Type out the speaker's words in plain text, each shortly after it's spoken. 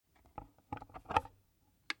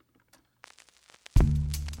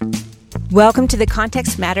Welcome to the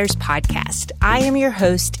Context Matters podcast. I am your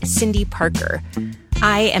host, Cindy Parker.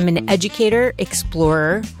 I am an educator,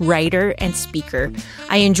 explorer, writer, and speaker.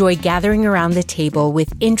 I enjoy gathering around the table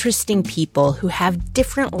with interesting people who have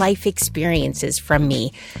different life experiences from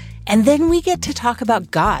me. And then we get to talk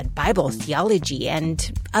about God, Bible, theology,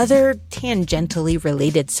 and other tangentially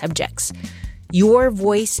related subjects. Your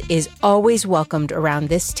voice is always welcomed around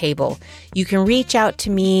this table. You can reach out to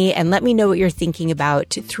me and let me know what you're thinking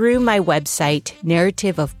about through my website,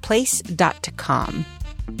 narrativeofplace.com.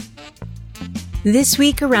 This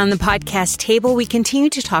week around the podcast table, we continue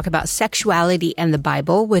to talk about sexuality and the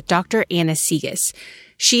Bible with Dr. Anna Segas.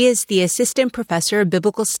 She is the Assistant Professor of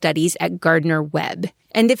Biblical Studies at Gardner-Webb.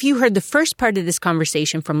 And if you heard the first part of this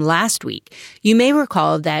conversation from last week, you may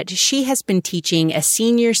recall that she has been teaching a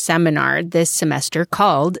senior seminar this semester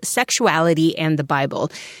called Sexuality and the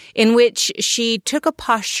Bible, in which she took a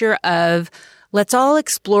posture of, let's all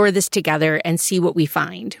explore this together and see what we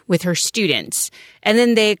find with her students. And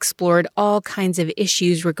then they explored all kinds of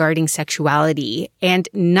issues regarding sexuality and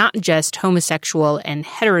not just homosexual and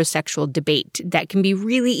heterosexual debate that can be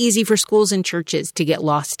really easy for schools and churches to get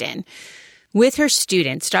lost in. With her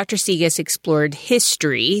students, Dr. Segas explored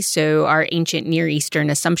history, so our ancient Near Eastern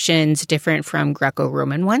assumptions different from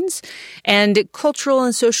Greco-Roman ones, and cultural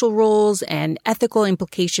and social roles and ethical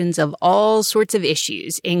implications of all sorts of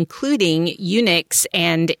issues, including eunuchs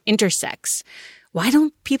and intersex. Why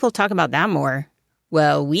don't people talk about that more?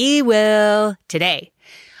 Well, we will today.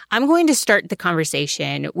 I'm going to start the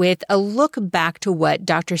conversation with a look back to what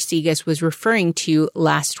Dr. Segas was referring to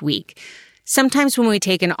last week. Sometimes when we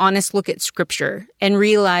take an honest look at Scripture and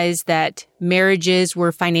realize that marriages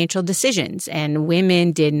were financial decisions and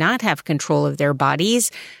women did not have control of their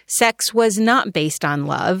bodies, sex was not based on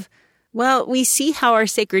love, well, we see how our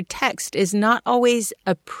sacred text is not always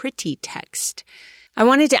a pretty text. I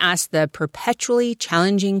wanted to ask the perpetually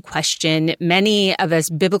challenging question many of us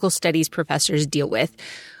biblical studies professors deal with.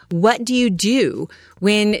 What do you do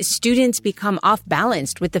when students become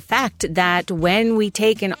off-balanced with the fact that when we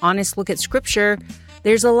take an honest look at Scripture,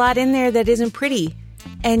 there's a lot in there that isn't pretty,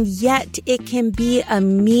 and yet it can be a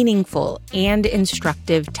meaningful and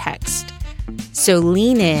instructive text? So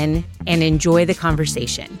lean in and enjoy the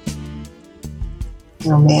conversation.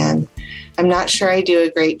 Oh, man. I'm not sure I do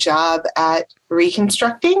a great job at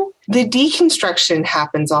reconstructing. The deconstruction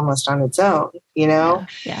happens almost on its own, you know?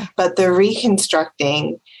 Yeah. But the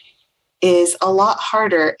reconstructing is a lot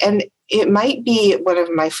harder, and it might be one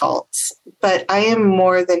of my faults, but I am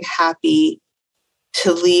more than happy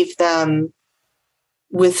to leave them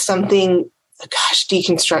with something.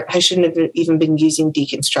 Deconstruct. I shouldn't have even been using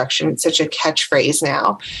deconstruction. It's such a catchphrase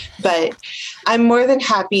now, but I'm more than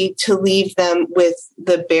happy to leave them with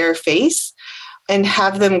the bare face and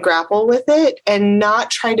have them grapple with it and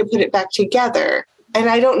not try to put it back together.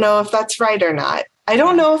 And I don't know if that's right or not. I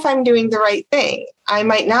don't know if I'm doing the right thing. I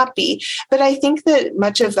might not be, but I think that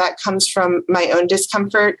much of that comes from my own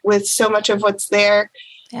discomfort with so much of what's there.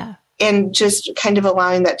 Yeah. And just kind of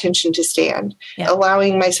allowing that tension to stand,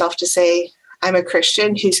 allowing myself to say, I'm a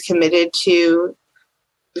Christian who's committed to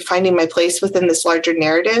finding my place within this larger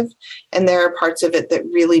narrative. And there are parts of it that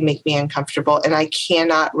really make me uncomfortable. And I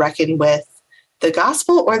cannot reckon with the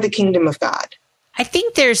gospel or the kingdom of God. I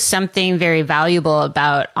think there's something very valuable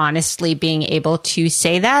about honestly being able to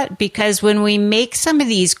say that, because when we make some of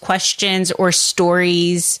these questions or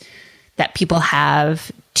stories that people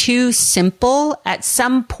have too simple, at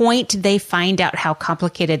some point they find out how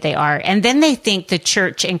complicated they are. And then they think the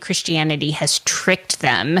church and Christianity has tricked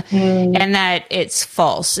them and that it's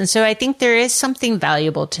false. And so I think there is something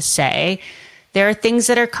valuable to say. There are things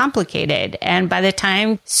that are complicated. And by the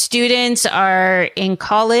time students are in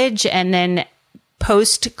college and then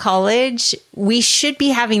post-college, we should be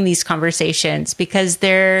having these conversations because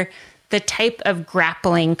they're the type of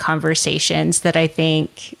grappling conversations that I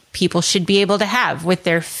think people should be able to have with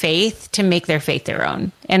their faith to make their faith their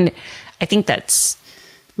own. And I think that's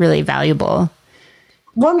really valuable.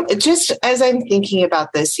 Well, just as I'm thinking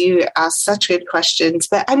about this, you asked such good questions,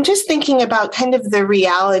 but I'm just thinking about kind of the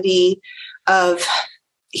reality of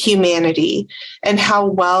humanity and how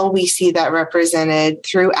well we see that represented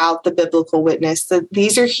throughout the biblical witness, that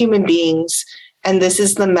these are human beings and this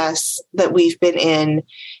is the mess that we've been in.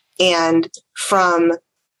 And from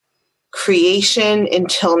creation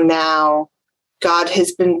until now, God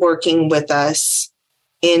has been working with us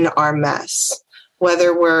in our mess,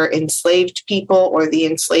 whether we're enslaved people or the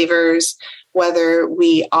enslavers, whether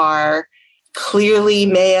we are clearly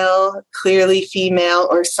male, clearly female,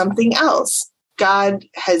 or something else. God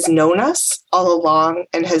has known us all along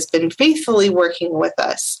and has been faithfully working with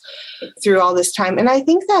us through all this time. And I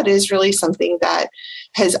think that is really something that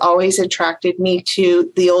has always attracted me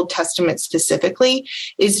to the Old Testament specifically,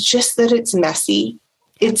 is just that it's messy.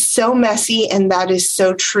 It's so messy, and that is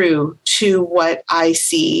so true to what I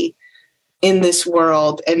see in this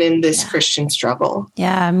world and in this Christian struggle.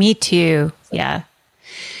 Yeah, me too. Yeah.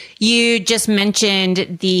 You just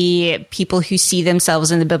mentioned the people who see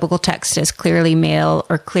themselves in the biblical text as clearly male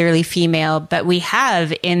or clearly female, but we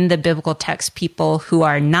have in the biblical text people who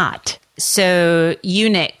are not. So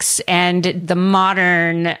eunuchs and the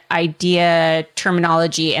modern idea,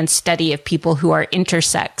 terminology, and study of people who are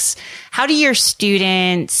intersex. How do your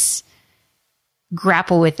students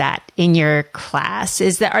grapple with that in your class?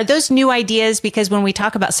 Are those new ideas? Because when we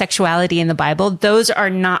talk about sexuality in the Bible, those are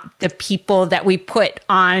not the people that we put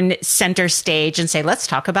on center stage and say, let's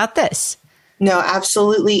talk about this. No,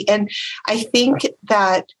 absolutely. And I think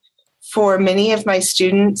that for many of my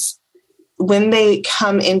students, when they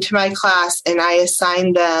come into my class and I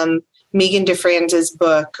assign them Megan DeFrance's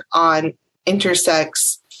book on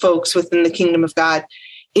intersex folks within the kingdom of God,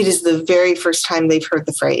 it is the very first time they've heard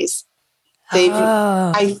the phrase.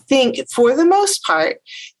 I think for the most part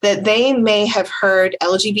that they may have heard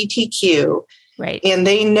LGBTQ, right, and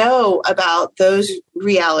they know about those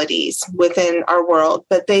realities within our world,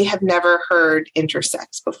 but they have never heard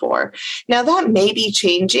intersex before. Now that may be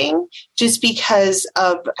changing just because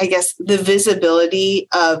of, I guess, the visibility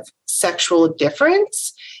of sexual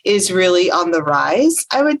difference is really on the rise,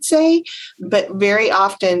 I would say. But very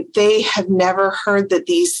often they have never heard that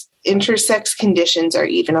these intersex conditions are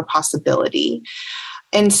even a possibility.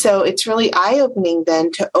 And so it's really eye-opening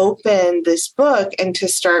then to open this book and to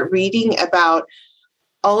start reading about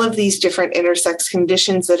all of these different intersex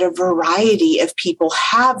conditions that a variety of people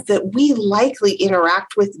have that we likely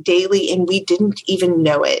interact with daily and we didn't even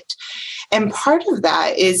know it. And part of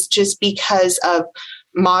that is just because of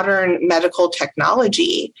modern medical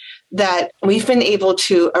technology that we've been able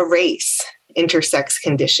to erase intersex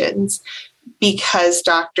conditions because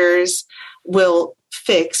doctors will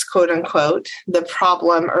fix, quote unquote, the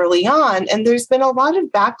problem early on. And there's been a lot of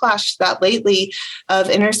backlash to that lately of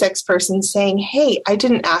intersex persons saying, hey, I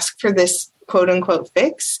didn't ask for this, quote unquote,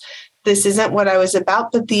 fix. This isn't what I was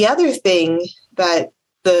about. But the other thing that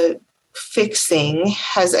the fixing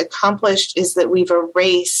has accomplished is that we've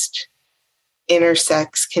erased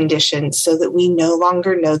intersex conditions so that we no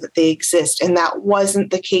longer know that they exist. And that wasn't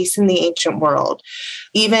the case in the ancient world.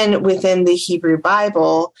 Even within the Hebrew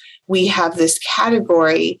Bible, we have this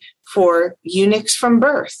category for eunuchs from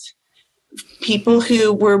birth, people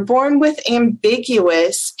who were born with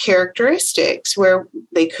ambiguous characteristics where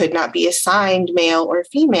they could not be assigned male or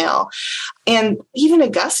female. And even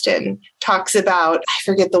Augustine talks about, I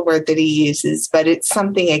forget the word that he uses, but it's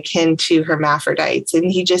something akin to hermaphrodites.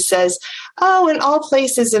 And he just says, oh, in all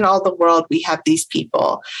places in all the world, we have these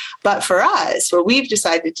people. But for us, what we've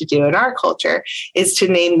decided to do in our culture is to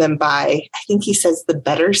name them by, I think he says, the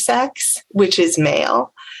better sex, which is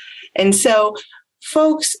male. And so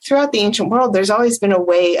folks throughout the ancient world, there's always been a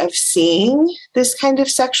way of seeing this kind of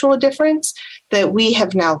sexual difference that we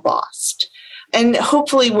have now lost. And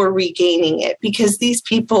hopefully we're regaining it because these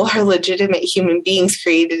people are legitimate human beings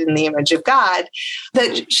created in the image of God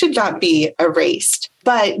that should not be erased.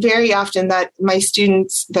 But very often that my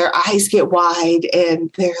students, their eyes get wide and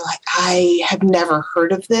they're like, I have never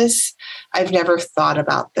heard of this. I've never thought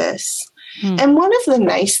about this. And one of the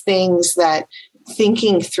nice things that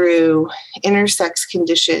thinking through intersex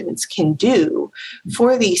conditions can do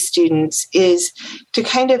for these students is to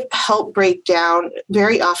kind of help break down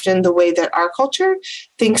very often the way that our culture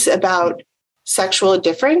thinks about sexual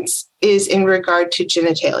difference is in regard to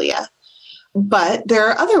genitalia. But there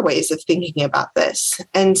are other ways of thinking about this.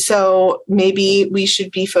 And so maybe we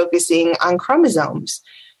should be focusing on chromosomes.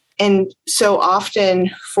 And so often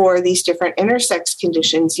for these different intersex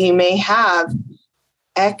conditions, you may have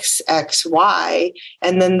XXY,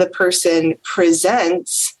 and then the person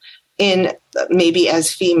presents in maybe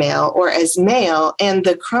as female or as male, and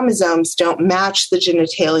the chromosomes don't match the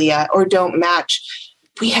genitalia or don't match.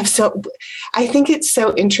 I think it's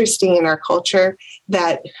so interesting in our culture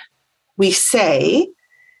that we say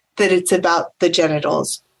that it's about the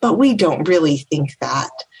genitals, but we don't really think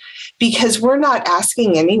that. Because we're not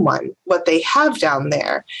asking anyone what they have down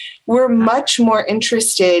there. We're much more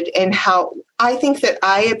interested in how I think that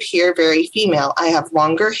I appear very female. I have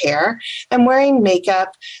longer hair. I'm wearing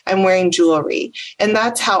makeup. I'm wearing jewelry. And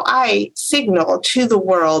that's how I signal to the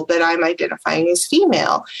world that I'm identifying as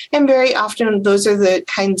female. And very often those are the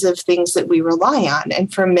kinds of things that we rely on.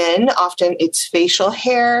 And for men, often it's facial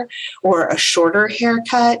hair or a shorter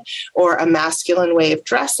haircut or a masculine way of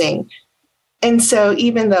dressing. And so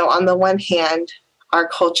even though on the one hand, our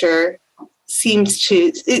culture seems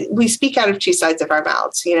to, we speak out of two sides of our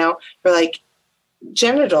mouths, you know, we're like,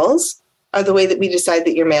 genitals are the way that we decide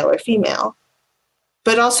that you're male or female.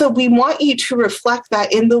 But also we want you to reflect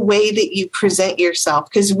that in the way that you present yourself,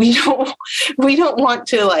 because we don't want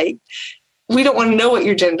to know what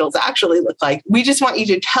your genitals actually look like. We just want you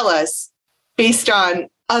to tell us based on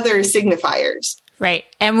other signifiers. Right.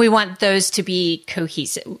 And we want those to be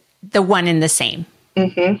cohesive, the one and the same.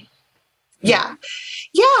 Mm-hmm. Yeah.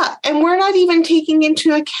 Yeah. And we're not even taking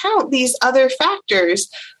into account these other factors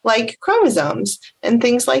like chromosomes and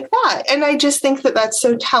things like that. And I just think that that's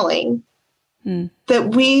so telling that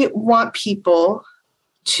we want people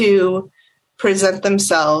to present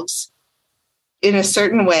themselves in a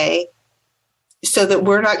certain way so that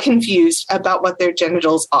we're not confused about what their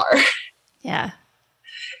genitals are. Yeah.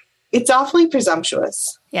 It's awfully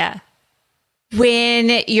presumptuous. Yeah.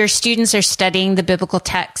 When your students are studying the biblical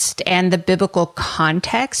text and the biblical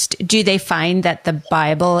context, do they find that the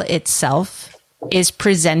Bible itself is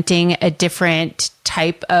presenting a different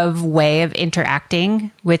type of way of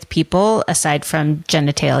interacting with people aside from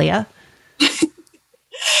genitalia?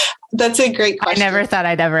 That's a great question. I never thought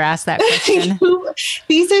I'd ever ask that question.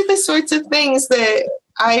 These are the sorts of things that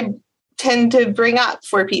I tend to bring up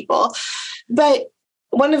for people. But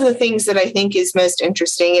one of the things that I think is most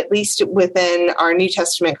interesting, at least within our New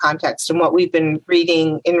Testament context and what we've been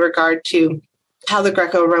reading in regard to how the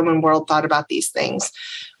Greco-Roman world thought about these things,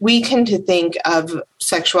 we tend to think of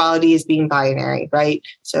sexuality as being binary, right?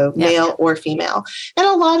 So male or female. And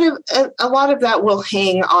a lot of that will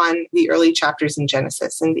hang on the early chapters in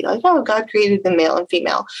Genesis and be like, oh, God created them male and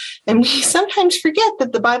female. And we sometimes forget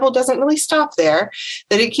that the Bible doesn't really stop there,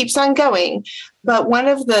 that it keeps on going. But one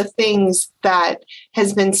of the things that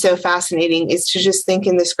has been so fascinating is to just think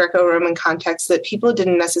in this Greco-Roman context that people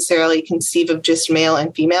didn't necessarily conceive of just male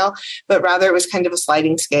and female, but rather it was kind of a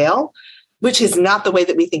sliding scale, which is not the way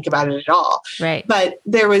that we think about it at all. Right. But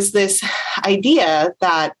there was this idea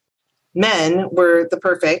that men were the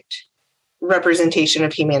perfect representation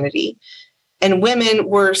of humanity, and women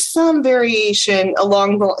were some variation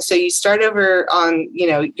along the. So you start over on,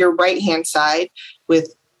 your right-hand side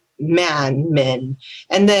with men,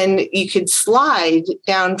 and then you could slide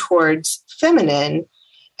down towards feminine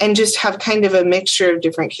and just have kind of a mixture of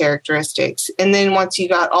different characteristics. And then once you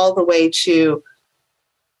got all the way to,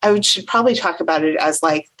 should probably talk about it as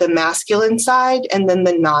like the masculine side and then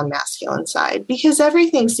the non-masculine side, because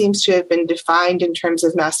everything seems to have been defined in terms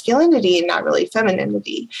of masculinity and not really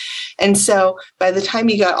femininity. And so by the time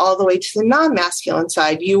you got all the way to the non-masculine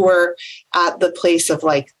side, you were at the place of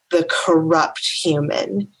like the corrupt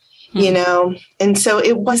human, And so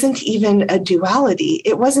it wasn't even a duality.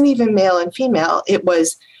 It wasn't even male and female. It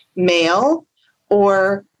was male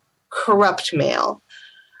or corrupt male,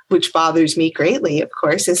 which bothers me greatly, of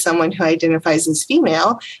course, as someone who identifies as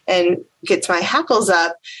female and gets my hackles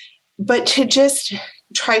up. But to just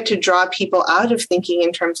try to draw people out of thinking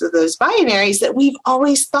in terms of those binaries that we've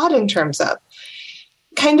always thought in terms of.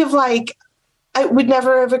 Kind of like it would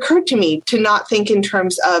never have occurred to me to not think in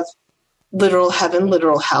terms of literal heaven,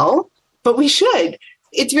 literal hell, but we should.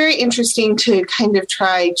 It's very interesting to kind of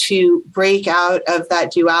try to break out of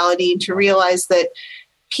that duality and to realize that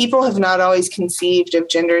people have not always conceived of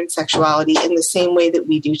gender and sexuality in the same way that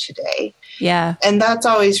we do today. Yeah. And that's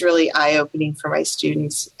always really eye-opening for my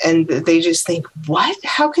students. And they just think, what?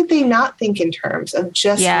 How could they not think in terms of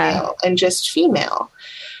just male and just female?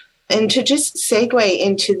 And to just segue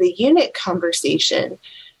into the unit conversation,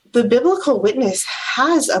 the biblical witness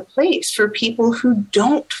has a place for people who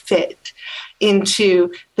don't fit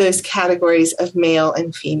into those categories of male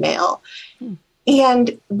and female.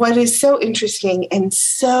 And what is so interesting and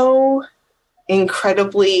so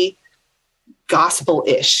incredibly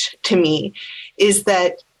gospel-ish to me is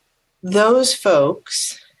that those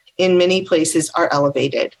folks in many places are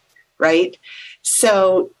elevated, right?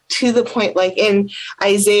 So to the point, like in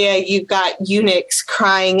Isaiah, you've got eunuchs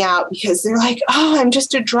crying out because they're like, oh, I'm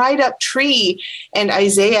just a dried up tree. And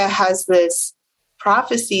Isaiah has this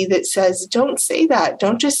prophecy that says, don't say that.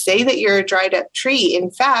 Don't just say that you're a dried up tree.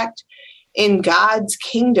 In fact, in God's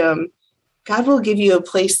kingdom, God will give you a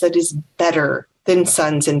place that is better than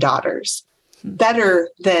sons and daughters, better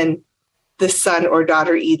than the son or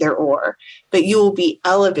daughter either or, but you will be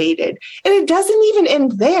elevated. And it doesn't even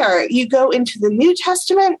end there. You go into the New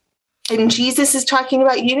Testament, and Jesus is talking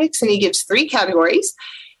about eunuchs, and he gives 3 categories: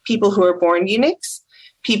 people who are born eunuchs,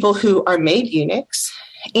 people who are made eunuchs,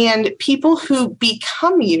 and people who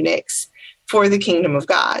become eunuchs for the kingdom of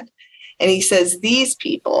God. And he says these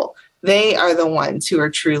people, they are the ones who are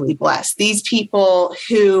truly blessed. These people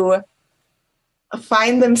who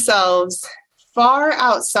find themselves far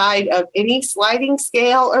outside of any sliding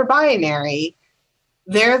scale or binary,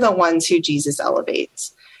 they're the ones who Jesus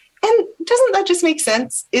elevates. And doesn't that just make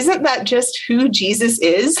sense? Isn't that just who Jesus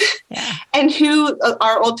is? Yeah. And who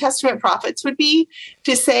our Old Testament prophets would be,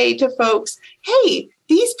 to say to folks, hey,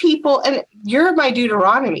 these people, and you're my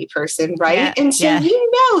Deuteronomy person, right? Yeah, and so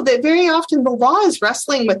you know that very often the law is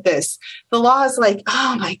wrestling with this. The law is like,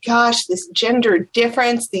 oh my gosh, this gender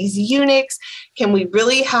difference, these eunuchs, can we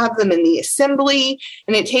really have them in the assembly?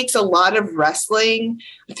 And it takes a lot of wrestling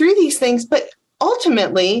through these things. But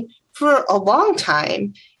ultimately, for a long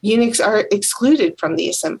time, eunuchs are excluded from the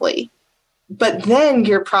assembly. But then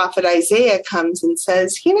your prophet Isaiah comes and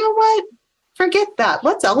says, you know what? Forget that.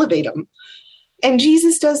 Let's elevate them. And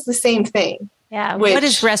Jesus does the same thing. Yeah. What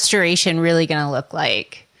is restoration really going to look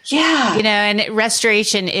like? Yeah. You know, and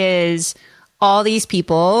restoration is all these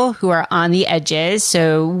people who are on the edges.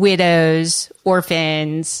 So widows,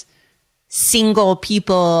 orphans, single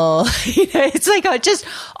people, you know, it's like just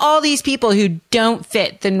all these people who don't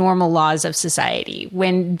fit the normal laws of society.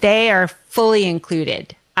 When they are fully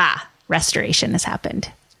included, restoration has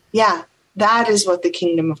happened. Yeah. That is what the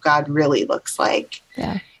kingdom of God really looks like.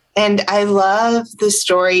 Yeah. And I love the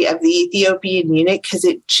story of the Ethiopian eunuch because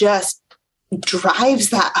it just drives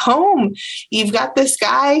that home. You've got this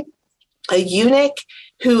guy, a eunuch,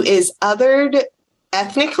 who is othered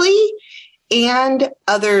ethnically and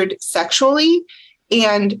othered sexually.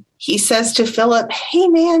 And he says to Philip, hey,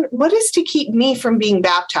 man, what is to keep me from being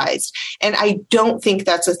baptized? And I don't think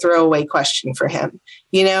that's a throwaway question for him.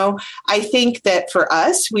 You know, I think that for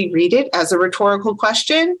us, we read it as a rhetorical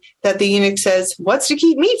question that the eunuch says, what's to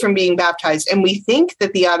keep me from being baptized? And we think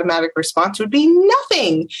that the automatic response would be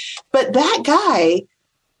nothing. But that guy,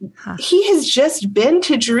 he has just been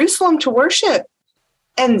to Jerusalem to worship,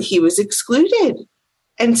 and he was excluded.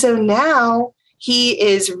 And so now he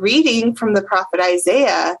is reading from the prophet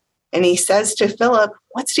Isaiah, and he says to Philip,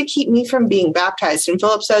 what's to keep me from being baptized? And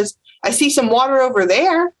Philip says, I see some water over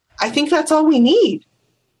there. I think that's all we need.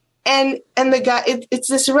 And the guy, it's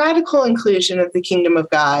this radical inclusion of the kingdom of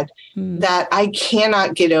God that I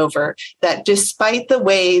cannot get over, that despite the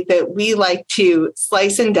way that we like to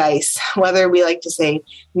slice and dice, whether we like to say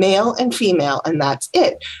male and female and that's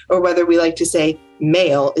it, or whether we like to say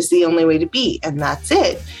male is the only way to be and that's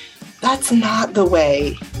it, that's not the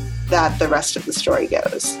way that the rest of the story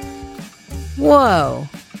goes. Whoa.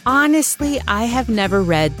 Honestly, I have never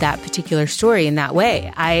read that particular story in that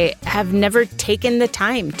way. I have never taken the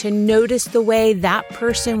time to notice the way that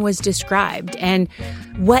person was described and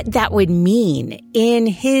what that would mean in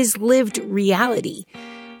his lived reality.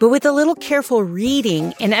 But with a little careful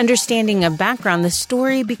reading and understanding of background, the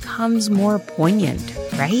story becomes more poignant,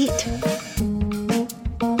 right?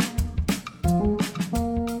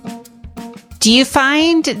 Do you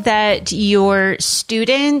find that your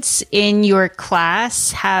students in your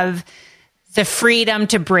class have the freedom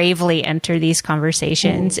to bravely enter these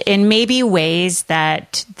conversations in maybe ways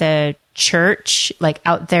that the church, like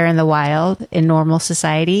out there in the wild, in normal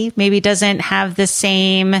society, maybe doesn't have the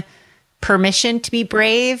same permission to be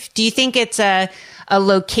brave? Do you think it's a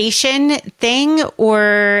location thing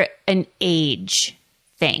or an age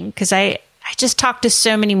thing? Because I just talk to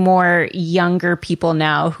so many more younger people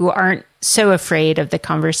now who aren't so afraid of the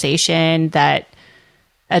conversation that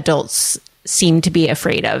adults seem to be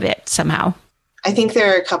afraid of it somehow. I think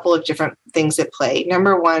there are a couple of different things at play.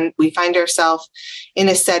 Number one, we find ourselves in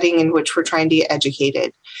a setting in which we're trying to get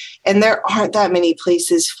educated. And there aren't that many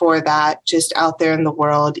places for that just out there in the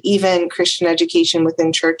world. Even Christian education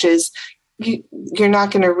within churches, you're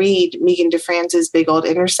not going to read Megan DeFrance's big old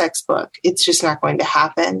intersex book. It's just not going to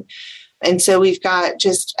happen. And so we've got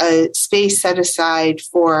just a space set aside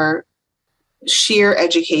for sheer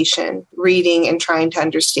education, reading and trying to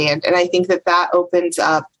understand. And I think that that opens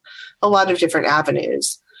up a lot of different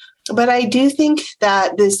avenues. But I do think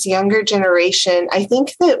that this younger generation, I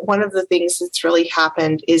think that one of the things that's really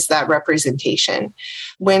happened is that representation.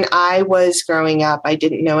 When I was growing up, I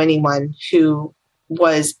didn't know anyone who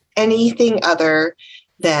was anything other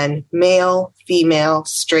than male, female,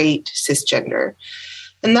 straight, cisgender.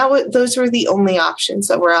 And those were the only options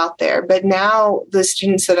that were out there. But now the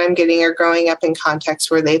students that I'm getting are growing up in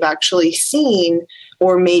contexts where they've actually seen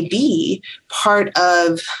or may be part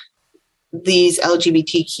of these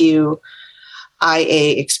LGBTQIA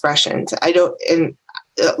expressions. And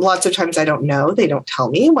lots of times I don't know. They don't tell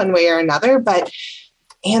me one way or another.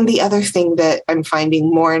 And the other thing that I'm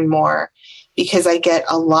finding more and more, because I get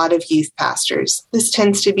a lot of youth pastors, this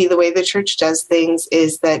tends to be the way the church does things,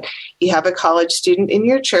 is that you have a college student in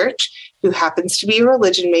your church who happens to be a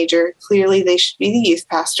religion major. Clearly, they should be the youth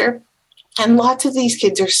pastor. And lots of these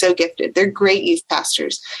kids are so gifted. They're great youth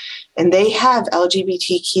pastors. And they have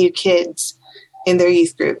LGBTQ kids in their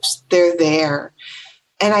youth groups. They're there.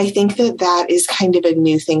 And I think that is kind of a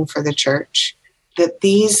new thing for the church, that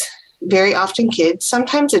these very often kids,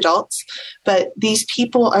 sometimes adults, but these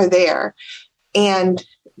people are there. And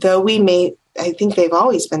though I think they've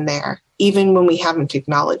always been there, even when we haven't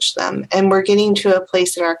acknowledged them. And we're getting to a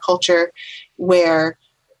place in our culture where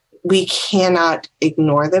we cannot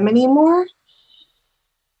ignore them anymore.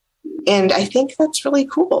 And I think that's really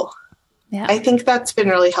cool. Yeah. I think that's been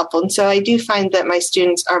really helpful. And so I do find that my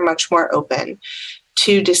students are much more open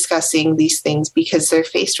to discussing these things because they're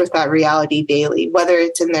faced with that reality daily, whether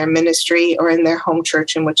it's in their ministry or in their home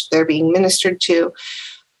church in which they're being ministered to.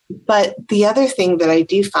 But the other thing that I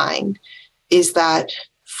do find is that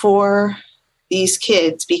for these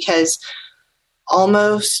kids, because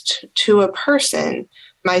almost to a person,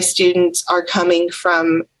 my students are coming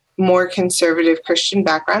from more conservative Christian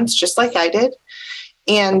backgrounds, just like I did.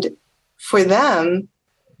 And for them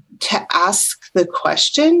to ask the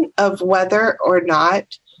question of whether or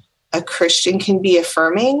not a Christian can be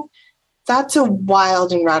affirming, that's a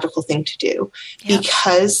wild and radical thing to do,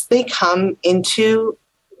 because they come into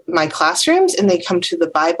my classrooms and they come to the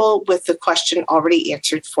Bible with the question already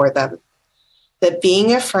answered for them. That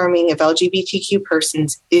being affirming of LGBTQ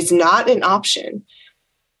persons is not an option,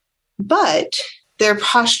 but their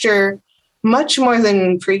posture, much more than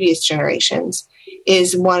in previous generations,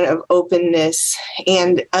 is one of openness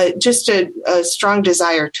and just a strong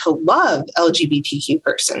desire to love LGBTQ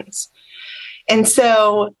persons. And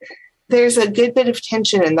so there's a good bit of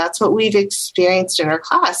tension, and that's what we've experienced in our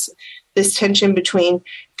class, this tension between,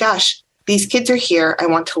 gosh, these kids are here, I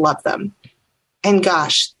want to love them. And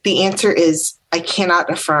gosh, the answer is, I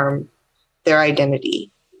cannot affirm their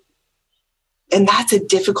identity. And that's a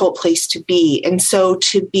difficult place to be. And so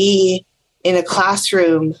to be in a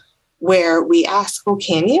classroom where we ask, well,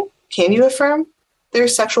 can you affirm their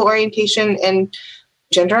sexual orientation and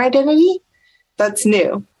gender identity? That's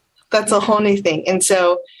new. That's a whole new thing. And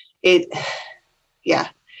so it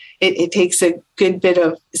takes a good bit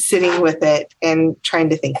of sitting with it and trying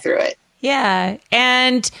to think through it. Yeah.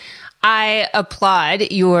 And I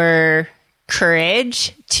applaud your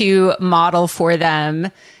courage to model for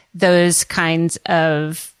them those kinds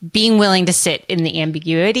of being willing to sit in the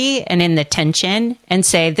ambiguity and in the tension and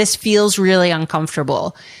say, this feels really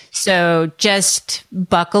uncomfortable. So just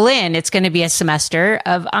buckle in. It's going to be a semester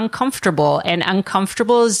of uncomfortable, and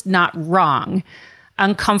uncomfortable is not wrong.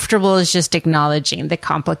 Uncomfortable is just acknowledging the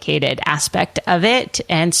complicated aspect of it.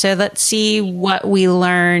 And so let's see what we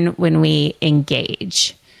learn when we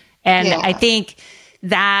engage. And I think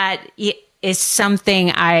that is something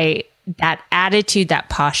that attitude, that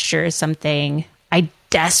posture is something I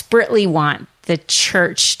desperately want the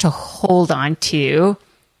church to hold on to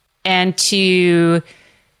and to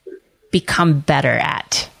become better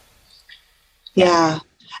at. Yeah.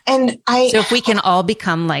 And so if we can all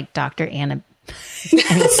become like Dr. Anna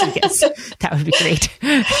Anasagis, that would be great.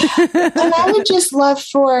 And I would just love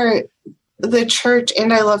for the church,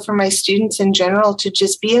 and I love for my students in general, to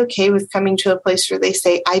just be okay with coming to a place where they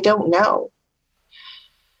say, I don't know.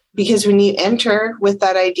 Because when you enter with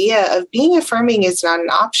that idea of being affirming is not an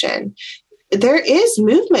option, there is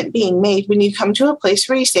movement being made when you come to a place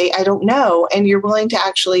where you say, I don't know, and you're willing to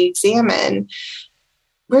actually examine,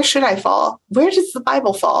 where should I fall? Where does the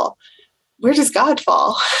Bible fall? Where does God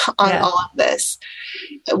fall on all of this?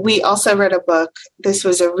 We also read a book. This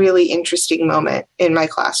was a really interesting moment in my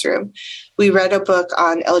classroom. We read a book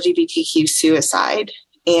on LGBTQ suicide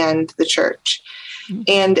and the church. Mm-hmm.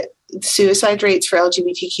 And suicide rates for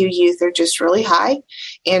LGBTQ youth are just really high.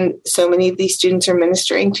 And so many of these students are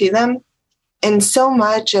ministering to them. And so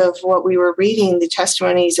much of what we were reading, the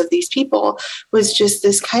testimonies of these people, was just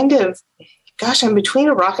this kind of, gosh, I'm between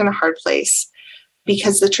a rock and a hard place,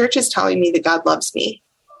 because the church is telling me that God loves me.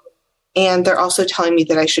 And they're also telling me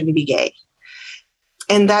that I shouldn't be gay.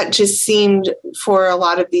 And that just seemed, for a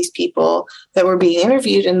lot of these people that were being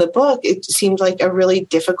interviewed in the book, it seemed like a really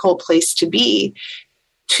difficult place to be,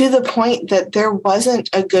 to the point that there wasn't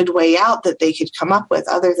a good way out that they could come up with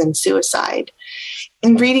other than suicide.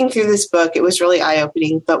 In reading through this book, it was really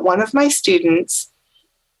eye-opening, but one of my students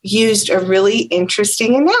used a really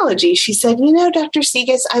interesting analogy. She said, Dr.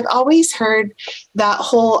 Segas, I've always heard that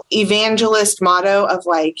whole evangelist motto of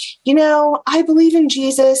like, I believe in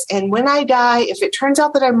Jesus, and when I die, if it turns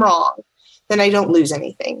out that I'm wrong, then I don't lose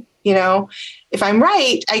anything. If I'm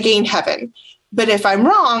right, I gain heaven. But if I'm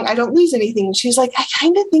wrong, I don't lose anything. She was like, I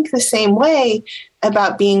kind of think the same way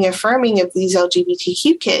about being affirming of these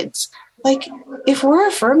LGBTQ kids. Like, if we're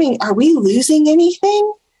affirming, are we losing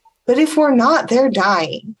anything? But if we're not, they're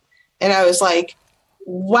dying. And I was like,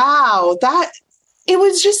 wow, it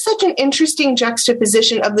was just such an interesting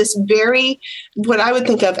juxtaposition of this very, what I would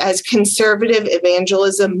think of as conservative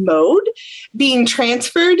evangelism mode being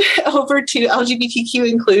transferred over to LGBTQ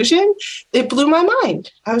inclusion. It blew my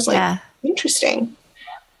mind. I was like, interesting.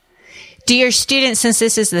 Do your students, since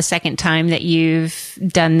this is the second time that you've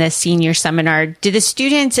done this senior seminar, do the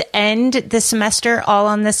students end the semester all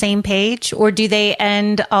on the same page, or do they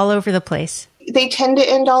end all over the place? They tend to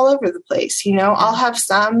end all over the place. I'll have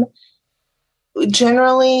some.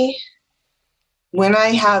 Generally, when I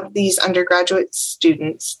have these undergraduate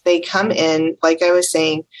students, they come in, like I was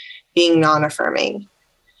saying, being non-affirming.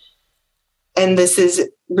 And this is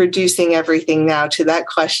reducing everything now to that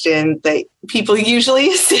question that people usually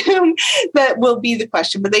assume that will be the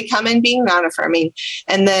question, but they come in being non-affirming.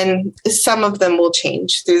 And then some of them will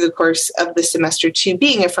change through the course of the semester to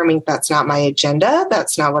being affirming. That's not my agenda.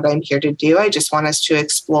 That's not what I'm here to do. I just want us to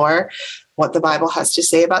explore what the Bible has to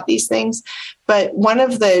say about these things. But one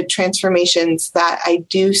of the transformations that I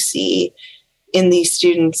do see in these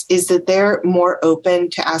students is that they're more open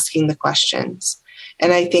to asking the questions.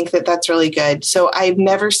 And I think that that's really good. So I've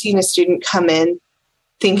never seen a student come in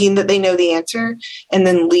thinking that they know the answer and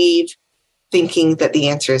then leave thinking that the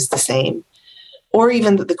answer is the same, or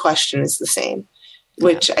even that the question is the same,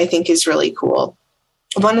 which I think is really cool.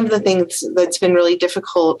 One of the things that's been really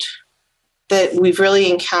difficult that we've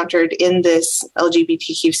really encountered in this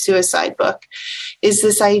LGBTQ suicide book is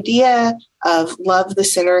this idea of love the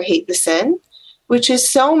sinner, hate the sin, which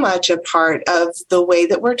is so much a part of the way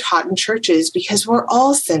that we're taught in churches because we're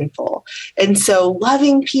all sinful. And so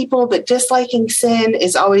loving people but disliking sin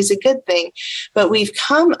is always a good thing. But we've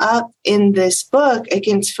come up in this book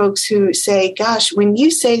against folks who say, gosh, when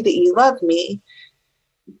you say that you love me,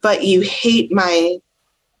 but you hate my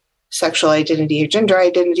sexual identity or gender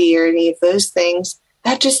identity or any of those things,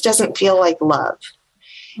 that just doesn't feel like love.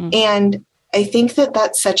 Mm-hmm. And I think that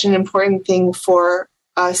that's such an important thing for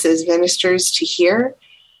us as ministers to hear,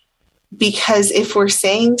 because if we're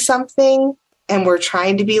saying something and we're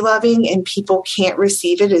trying to be loving and people can't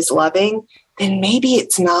receive it as loving, then maybe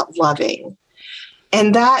it's not loving.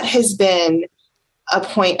 And that has been a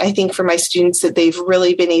point, I think, for my students that they've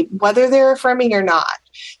really been able, whether they're affirming or not,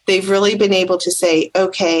 they've really been able to say,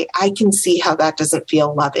 okay, I can see how that doesn't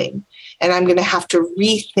feel loving. And I'm going to have to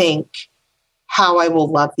rethink how I will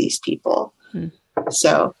love these people.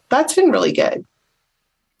 So that's been really good.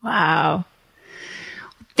 Wow.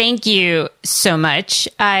 Thank you so much.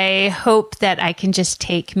 I hope that I can just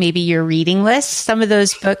take maybe your reading list, some of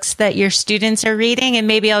those books that your students are reading, and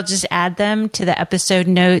maybe I'll just add them to the episode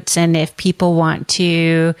notes. And if people want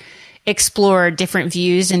to explore different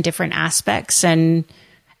views and different aspects and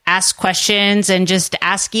ask questions and just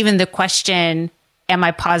ask even the question, am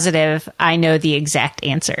I positive I know the exact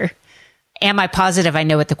answer? Am I positive I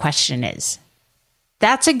know what the question is?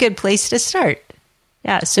 That's a good place to start.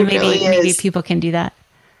 Yeah, so maybe people can do that.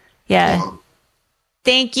 Yeah.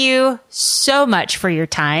 Thank you so much for your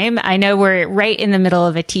time. I know we're right in the middle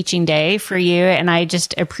of a teaching day for you, and I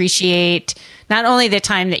just appreciate not only the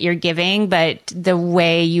time that you're giving, but the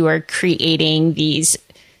way you are creating these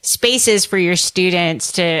spaces for your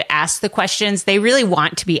students to ask the questions they really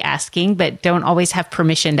want to be asking, but don't always have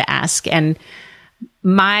permission to ask. And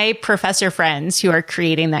my professor friends who are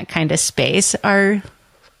creating that kind of space are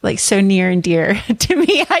like so near and dear to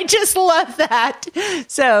me. I just love that.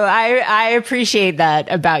 So I appreciate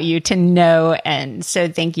that about you to no end. So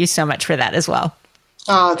thank you so much for that as well.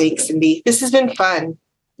 Oh, thanks, Cindy. This has been fun.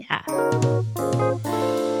 Yeah.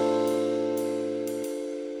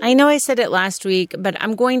 I know I said it last week, but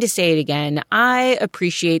I'm going to say it again. I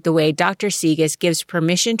appreciate the way Dr. Segas gives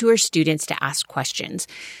permission to her students to ask questions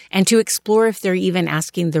and to explore if they're even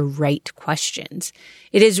asking the right questions.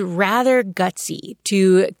 It is rather gutsy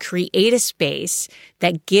to create a space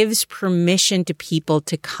that gives permission to people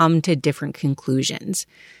to come to different conclusions.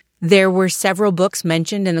 There were several books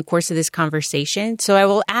mentioned in the course of this conversation, so I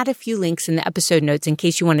will add a few links in the episode notes in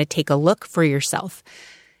case you want to take a look for yourself.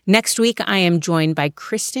 Next week, I am joined by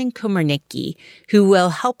Kristen Komarnicki, who will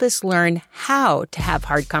help us learn how to have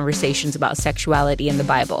hard conversations about sexuality in the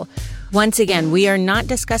Bible. Once again, we are not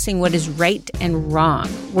discussing what is right and wrong.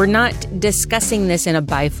 We're not discussing this in a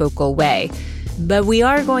bifocal way, but we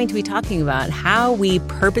are going to be talking about how we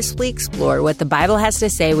purposefully explore what the Bible has to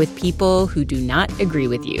say with people who do not agree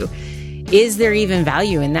with you. Is there even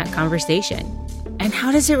value in that conversation? And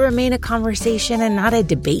how does it remain a conversation and not a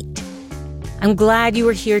debate? I'm glad you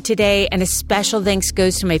were here today, and a special thanks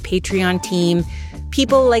goes to my Patreon team.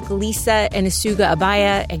 People like Lisa and Asuga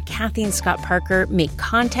Abaya and Kathy and Scott Parker make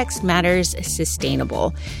Context Matters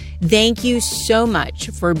sustainable. Thank you so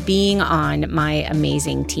much for being on my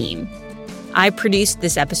amazing team. I produced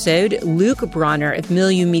this episode. Luke Bronner of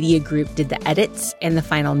Milieu Media Group did the edits and the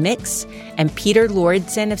final mix, and Peter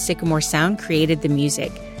Lordson of Sycamore Sound created the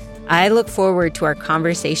music. I look forward to our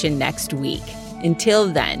conversation next week. Until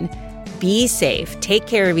then, be safe, take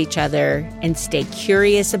care of each other, and stay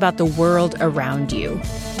curious about the world around you.